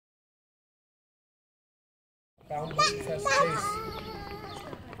Baumblütenfest chase.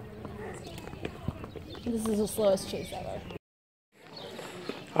 This is the slowest chase ever.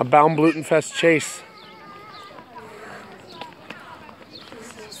 A Baumblütenfest chase. This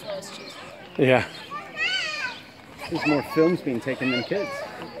is the slowest chase ever. Yeah. There's more films being taken than kids.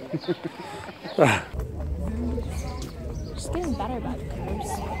 Just getting better about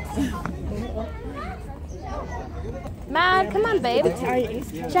curves. Mad, come on, babe.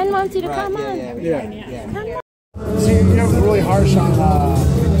 Jen wants you to come on. Yeah. Come on. See, you're really harsh on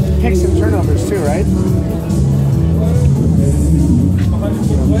kicks and turnovers too, right?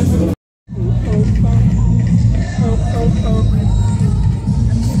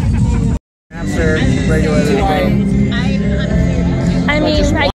 After regulated thing. I mean,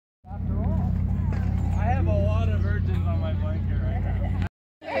 I have a lot of virgins on my blanket right now.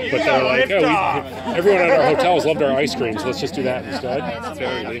 But they're like, oh, everyone at our hotels loved our ice cream, so let's just do that instead.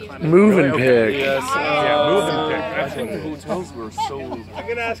 Moving pig. Yes, moving pig. That's what it is. Hotels were so. I'm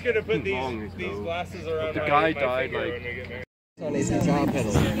gonna ask her to put these glasses around. The guy died like. On his guitar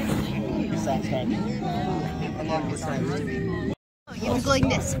pedal. You have to go like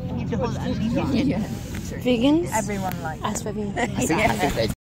this. You have to hold it underneath your chin. vegans? Everyone likes As for vegans. Let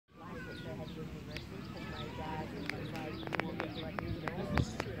me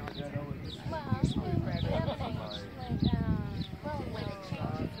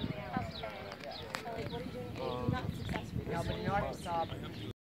know if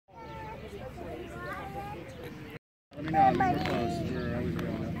we're close. We're always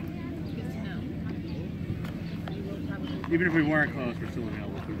available. Even if we weren't close, we're still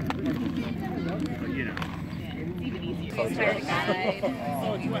available. But you know.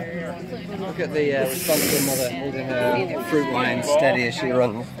 Look at the responsible mother holding her fruit line steady as she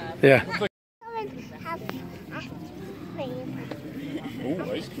runs. Yeah.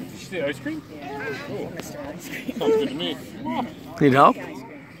 Oh, ice cream. Did you say ice cream? Oh, sounds good to me. Need help?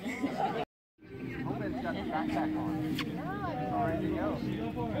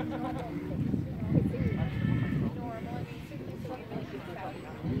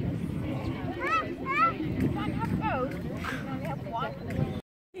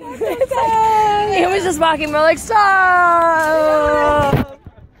 He was just walking, we're like, stop!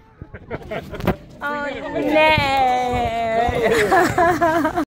 Oh, no!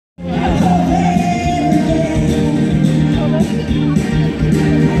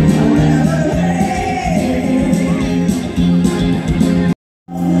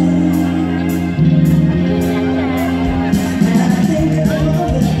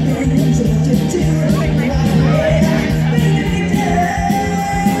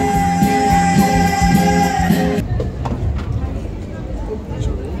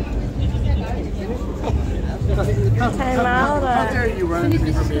 How dare you run into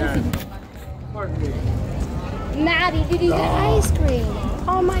me from behind? Pardon me. Maddie, did you get ice cream?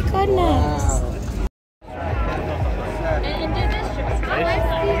 Oh my goodness. And do this trip.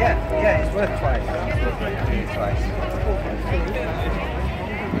 Yeah, it's worth twice. Twice.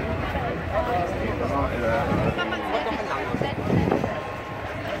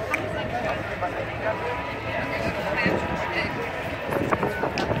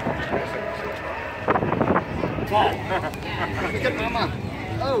 Good mama.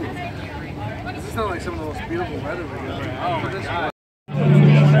 Oh. This is not like some of the most beautiful weather we've ever had. Oh, this one.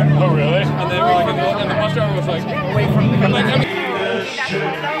 Oh, really? And then we're like, and the bus driver was like, away from the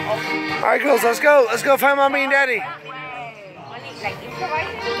Alright, girls, let's go. Let's go find mommy and daddy.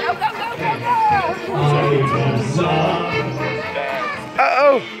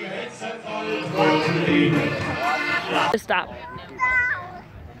 Uh-oh. Stop.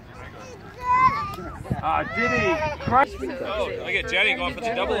 Diddy! Crush me! oh, look at Jenny going for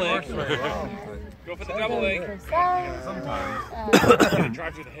the double leg. Go for the double leg. Sometimes.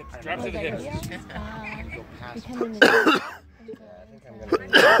 Drive through the hips. Drive through the hips.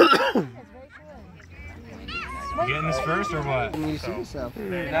 You getting this first or what? Can you see yourself?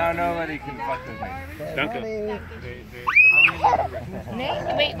 No, nobody can fuck with me. Duncan.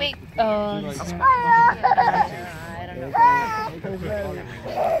 Wait. Oh.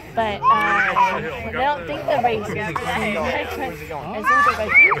 But I don't think the race is today. I think the race is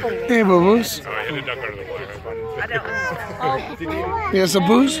today. Hey, boo-boos. Oh, I hit a duck under the wire. You got some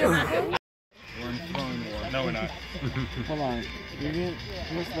booze? No, we're not. Hold on.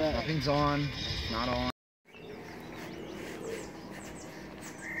 What's that? Nothing's on. Not on.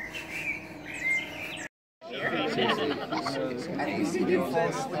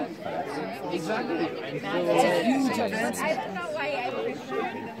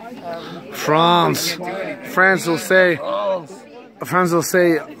 France will say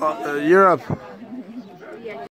Europe.